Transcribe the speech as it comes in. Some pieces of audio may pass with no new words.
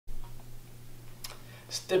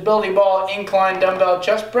Stability ball incline dumbbell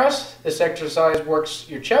chest press. This exercise works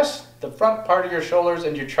your chest, the front part of your shoulders,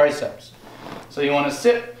 and your triceps. So you want to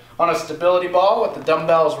sit on a stability ball with the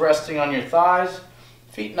dumbbells resting on your thighs,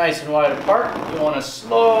 feet nice and wide apart. You want to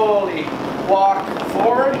slowly walk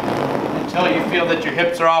forward until you feel that your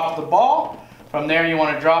hips are off the ball. From there you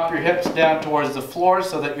want to drop your hips down towards the floor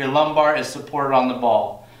so that your lumbar is supported on the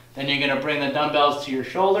ball. Then you're going to bring the dumbbells to your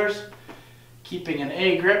shoulders. Keeping an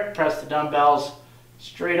A grip, press the dumbbells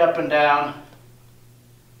straight up and down,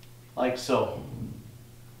 like so.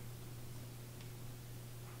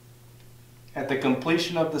 At the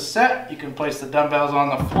completion of the set, you can place the dumbbells on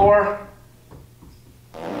the floor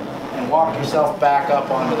and walk yourself back up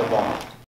onto the ball.